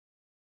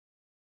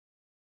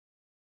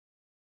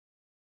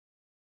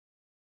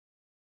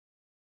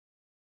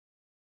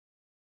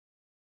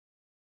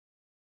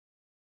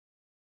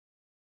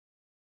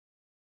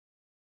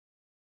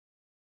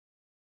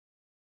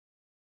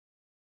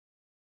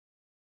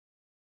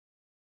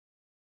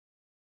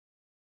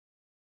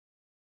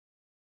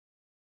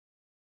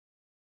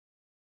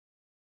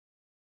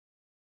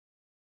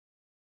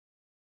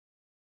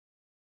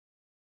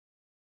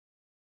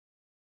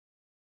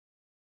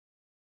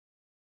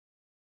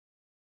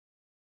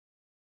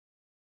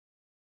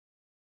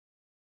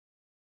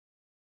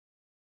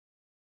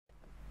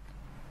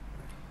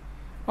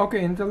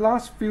Okay, in the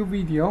last few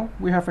videos,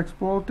 we have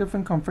explored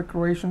different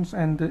configurations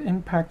and the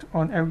impact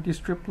on LED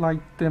strip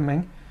light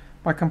dimming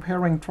by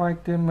comparing dry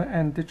dimmer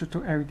and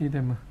digital LED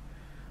dimmer.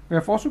 We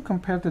have also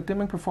compared the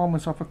dimming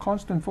performance of a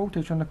constant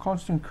voltage and a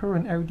constant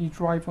current LED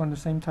driver on the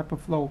same type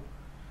of load.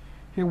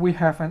 Here we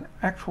have an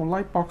actual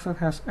light box that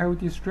has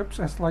LED strips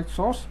as light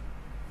source,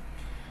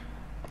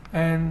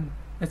 and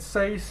it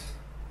says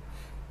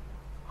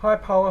high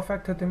power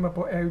factor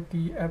dimmable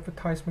LED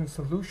advertisement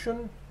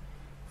solution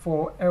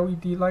for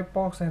LED light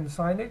box and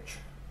signage.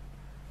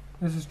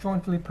 This is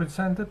jointly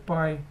presented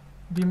by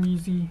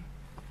DIMEZE,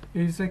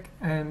 EZIC,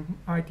 and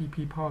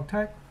IDP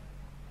PowerTech.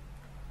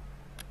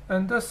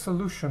 In this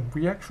solution,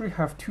 we actually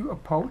have two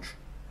approaches,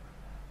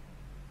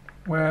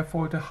 where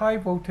for the high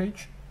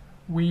voltage,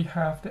 we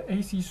have the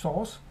AC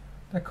source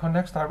that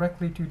connects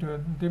directly to the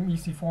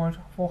DIMEZE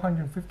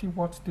 450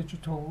 watts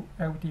digital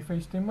LED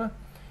phase dimmer,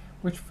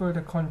 which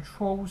further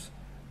controls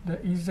the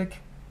EZIC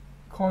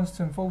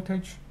constant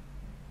voltage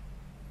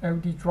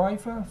LED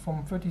driver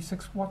from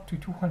 36 watt to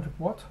 200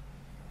 watt,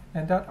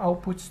 and that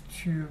outputs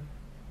to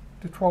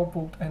the 12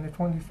 volt and the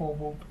 24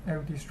 volt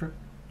LED strips.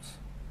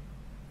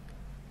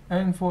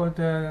 And for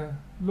the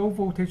low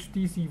voltage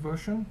DC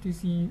version,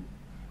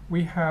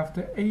 we have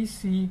the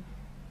AC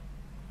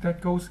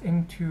that goes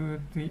into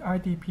the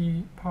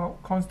IDP power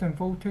constant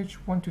voltage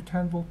 1 to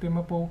 10 volt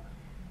dimmable,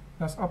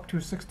 that's up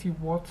to 60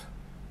 watt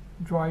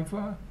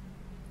driver,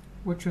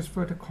 which is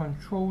further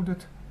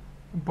controlled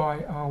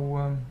by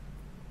our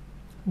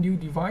new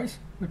device,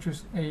 which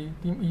is a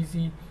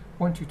DIMEZE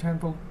 1 to 10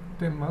 volt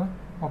dimmer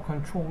or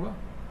controller,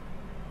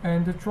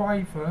 and the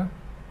driver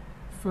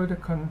further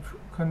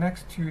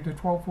connects to the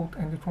 12 volt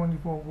and the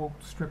 24 volt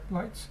strip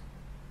lights.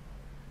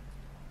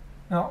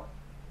 Now,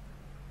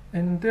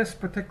 in this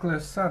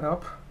particular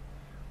setup,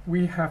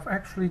 we have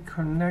actually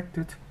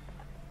connected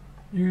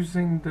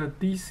using the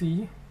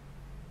DC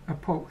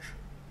approach,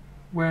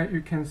 where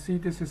you can see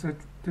this is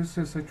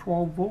a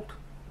 12 volt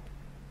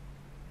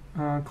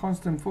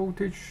constant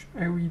voltage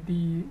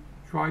LED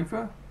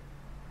driver.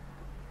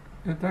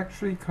 It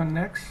actually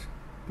connects,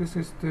 this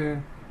is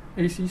the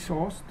AC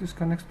source, this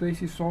connects the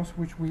AC source,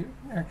 which we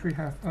actually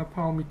have a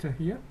power meter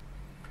here,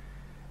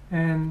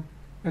 and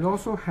it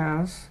also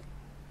has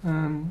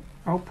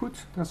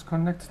output that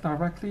connects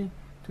directly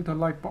to the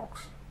light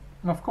box,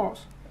 and of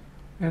course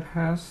it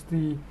has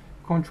the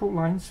control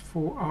lines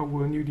for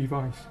our new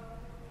device,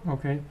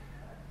 okay,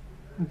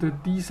 the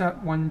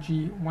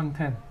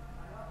DZ1G110.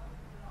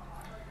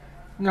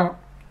 Now,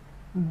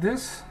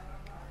 this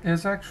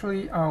is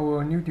actually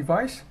our new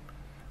device.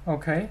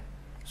 Okay,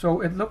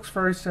 so it looks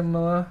very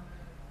similar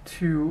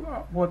to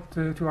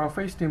to our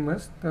phase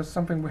dimmers. That's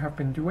something we have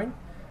been doing.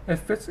 It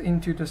fits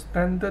into the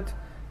standard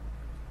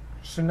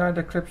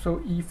Schneider Calypso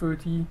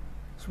E30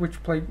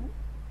 switch plate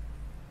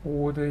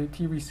or the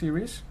TV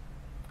series.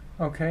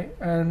 Okay,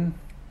 and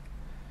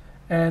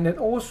it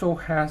also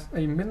has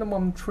a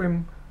minimum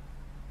trim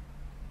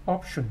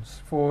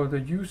options for the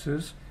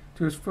users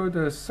to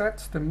further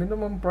set the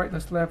minimum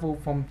brightness level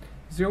from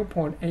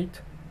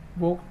 0.8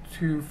 volt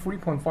to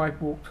 3.5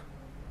 volt.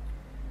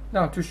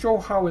 Now, to show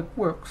how it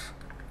works,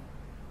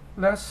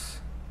 let's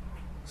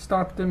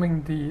start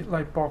dimming the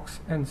light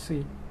box and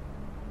see.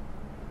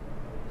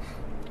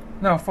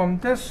 Now, from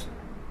this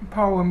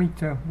power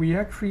meter, we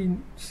actually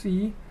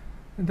see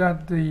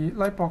that the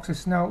light box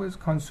is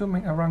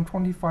consuming around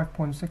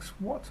 25.6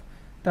 watts.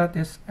 That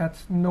is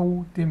at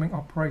no dimming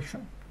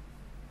operation.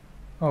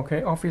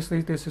 Okay,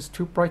 obviously this is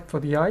too bright for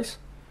the eyes,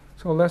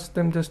 so let's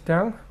dim this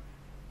down.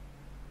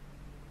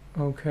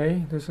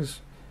 Okay, this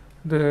is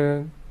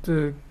the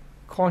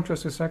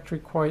contrast is actually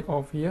quite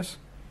obvious.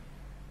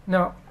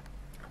 Now,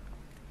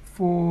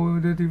 for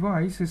the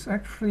device, it's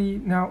actually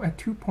now at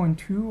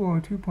 2.2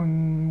 or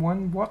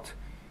 2.1 watt,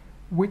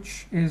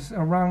 which is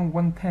around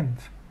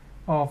 1/10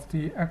 of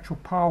the actual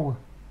power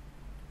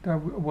that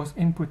was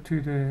input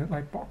to the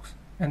light box,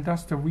 and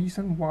that's the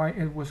reason why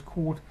it was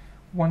called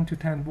 1 to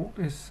 10 volt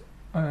is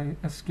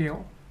a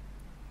scale.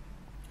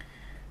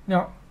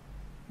 Now,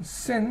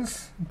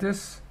 since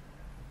this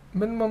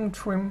minimum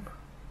trim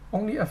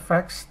only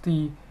affects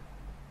the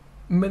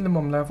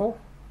minimum level,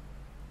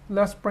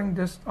 let's bring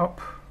this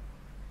up,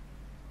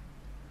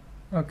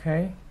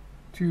 okay,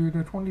 to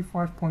the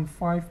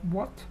 25.5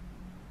 watt,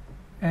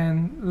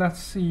 and let's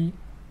see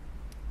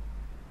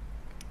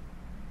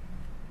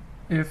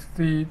if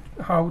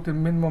how the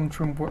minimum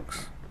trim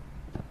works.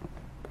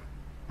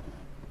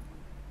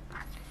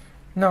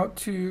 Now,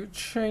 to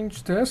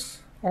change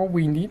this, all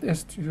we need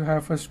is to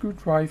have a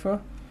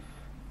screwdriver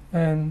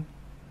and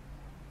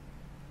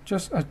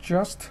just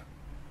adjust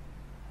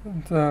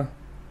the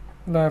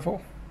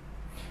level.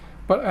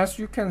 But as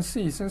you can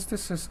see, since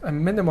this is a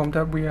minimum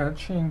that we are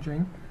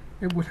changing,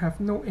 it would have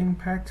no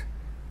impact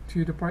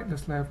to the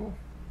brightness level.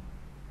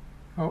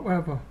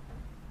 However,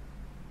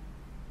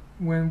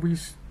 when we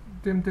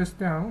dim this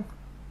down,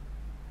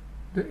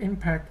 the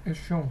impact is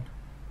shown.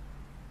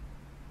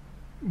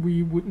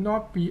 We would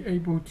not be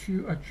able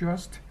to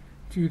adjust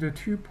to the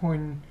 2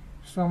 point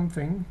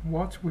something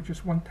watts, which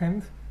is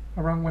 1/10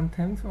 around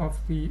 1/10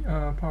 of the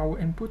power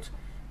input,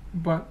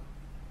 but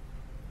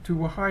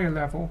to a higher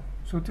level.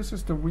 So this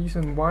is the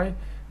reason why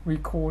we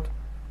called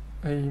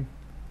a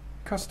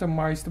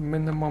customized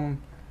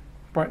minimum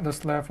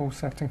brightness level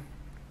setting.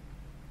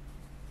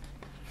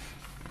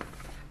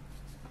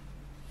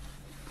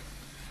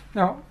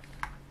 Now,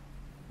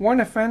 one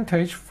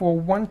advantage for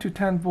 1 to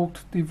 10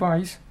 volt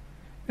device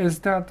is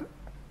that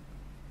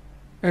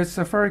it's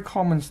a very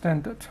common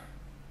standard.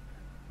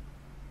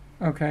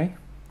 Okay,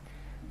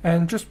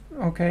 and just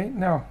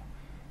now,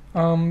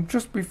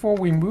 just before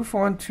we move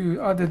on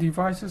to other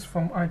devices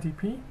from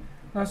IDP,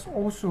 let's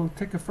also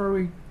take a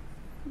very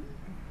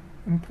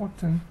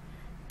important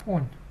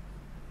point.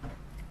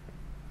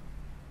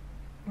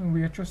 When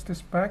we adjust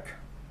this back,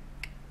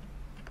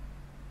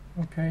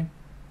 okay,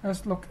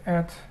 let's look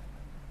at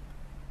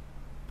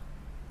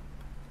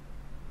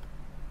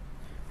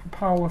the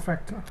power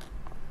factor.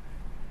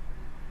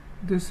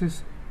 This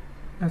is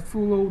at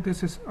full load,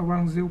 this is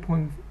around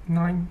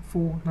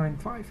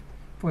 0.9495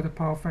 for the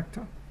power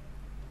factor,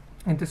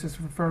 and this is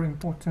very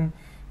important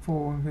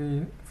for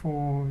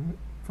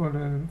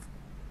the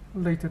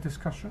later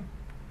discussion.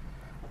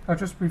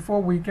 Just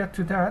before we get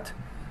to that,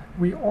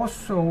 we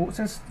also,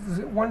 since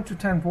 1 to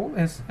 10 volt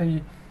is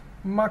a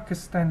market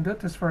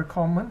standard, it's very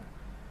common,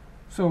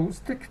 so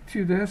stick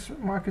to this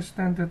market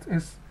standard.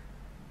 Is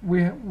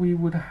we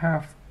would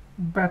have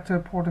better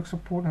product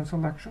support and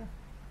selection.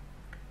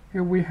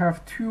 Here we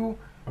have two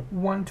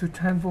 1 to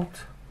 10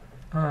 volt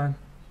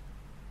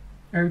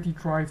LED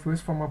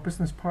drivers from our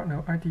business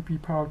partner IDP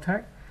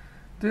PowerTech.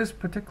 This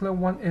particular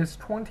one is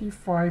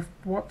 25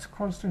 watt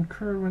constant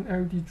current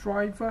LED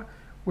driver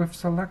with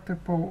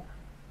selectable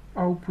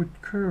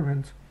output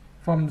current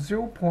from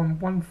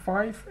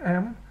 0.15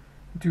 amp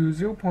to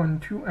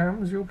 0.2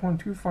 amp,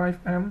 0.25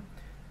 amp,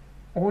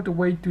 all the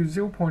way to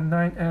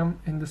 0.9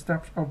 amp in the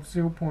steps of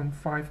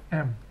 0.5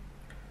 amp.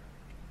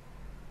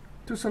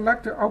 To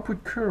select the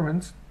output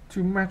current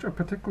to match a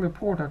particular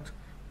product,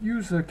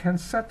 user can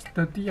set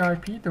the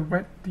DIP, the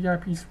red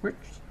DIP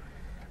switch,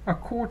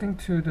 according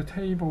to the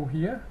table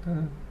here.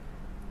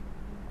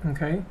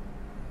 Okay.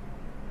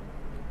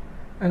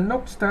 And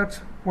note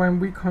that when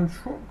we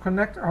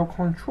connect our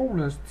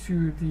controllers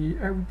to the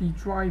LED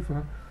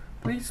driver,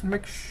 please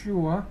make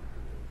sure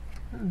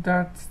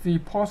that the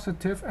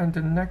positive and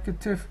the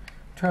negative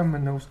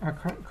terminals are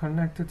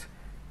connected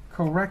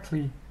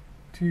correctly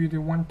to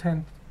the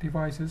 110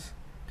 devices,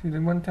 to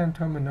the 110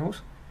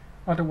 terminals.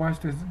 Otherwise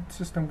the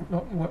system would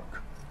not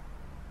work.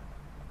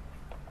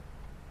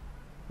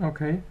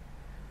 Okay.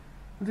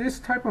 This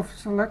type of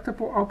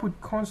selectable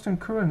output constant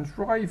current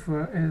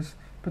driver is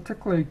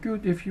particularly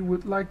good if you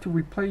would like to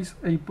replace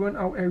a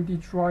burnout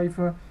LED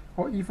driver,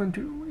 or even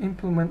to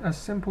implement a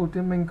simple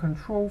dimming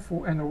control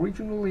for an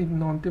originally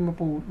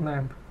non-dimmable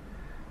lamp.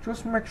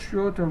 Just make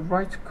sure the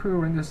right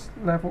current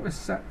level is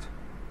set.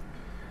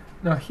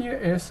 Now here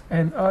is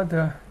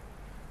another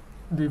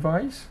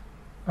device,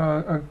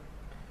 also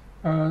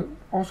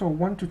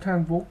 1 to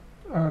 10 volt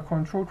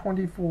control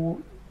 24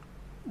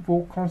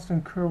 volt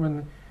constant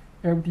current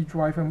LED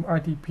driver from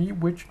IDP,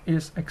 which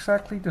is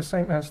exactly the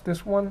same as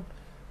this one.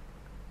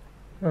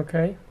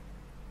 Okay.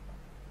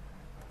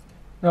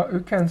 Now you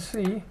can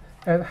see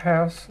it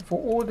has, for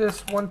all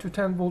this 1 to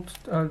 10 volt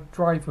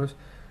drivers,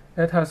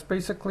 it has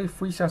basically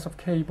 3 sets of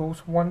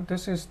cables. One,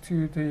 this is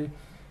to the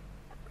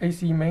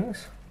AC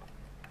mains.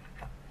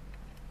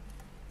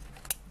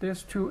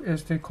 This two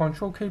is the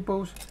control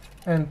cables,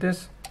 and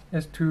this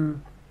is to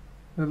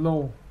the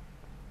low,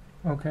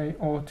 okay,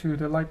 or to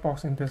the light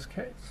box in this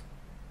case.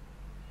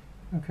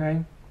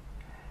 Okay.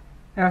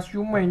 As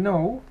you may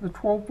know, the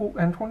 12 volt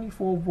and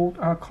 24 volt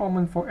are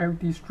common for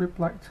LED strip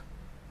light.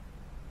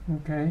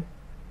 Okay.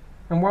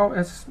 And while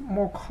it's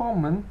more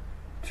common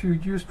to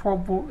use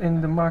 12 volt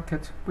in the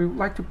market, we would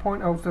like to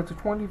point out that the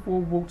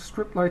 24 volt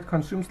strip light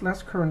consumes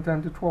less current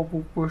than the 12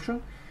 volt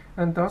version,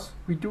 and thus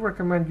we do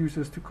recommend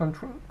users to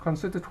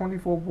consider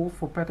 24 volt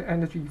for better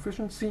energy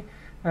efficiency,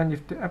 and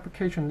if the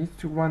application needs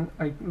to run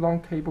a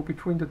long cable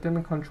between the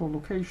dimming control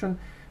location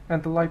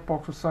and the light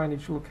box or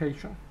signage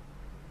location.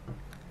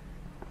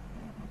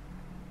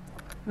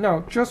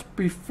 Now, just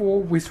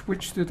before we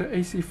switch to the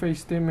AC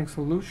phase dimming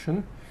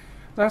solution,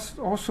 let's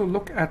also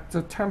look at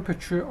the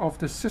temperature of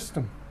the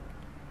system.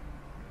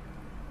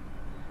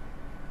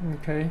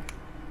 Okay.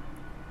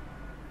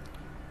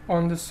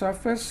 On the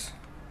surface,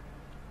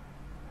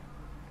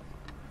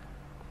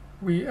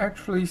 we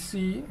actually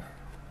see,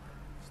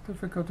 it's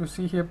difficult to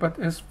see here, but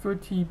it's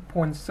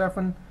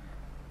 30.7,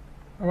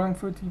 around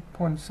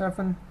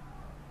 30.7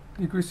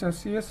 degrees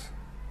Celsius.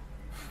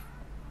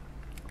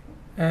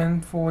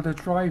 And for the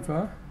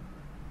driver,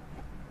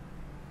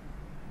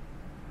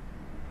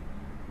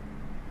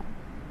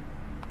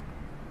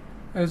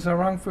 is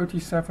around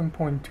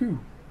 37.2.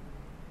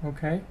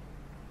 Okay.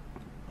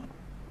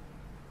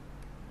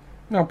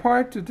 Now,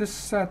 prior to this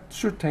set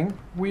shooting,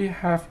 we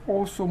have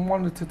also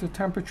monitored the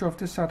temperature of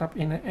this setup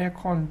in an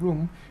aircon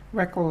room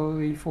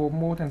regularly for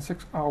more than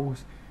 6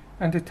 hours,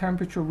 and the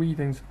temperature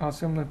readings are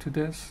similar to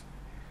this.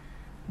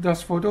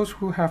 Thus, for those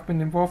who have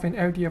been involved in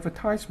LED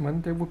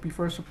advertisement, they would be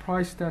very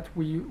surprised that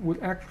we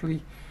would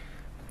actually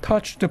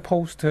touch the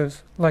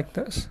posters like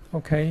this.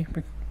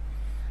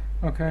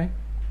 Okay.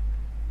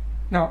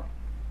 Now,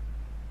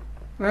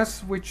 let's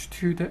switch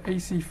to the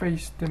AC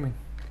phase dimming.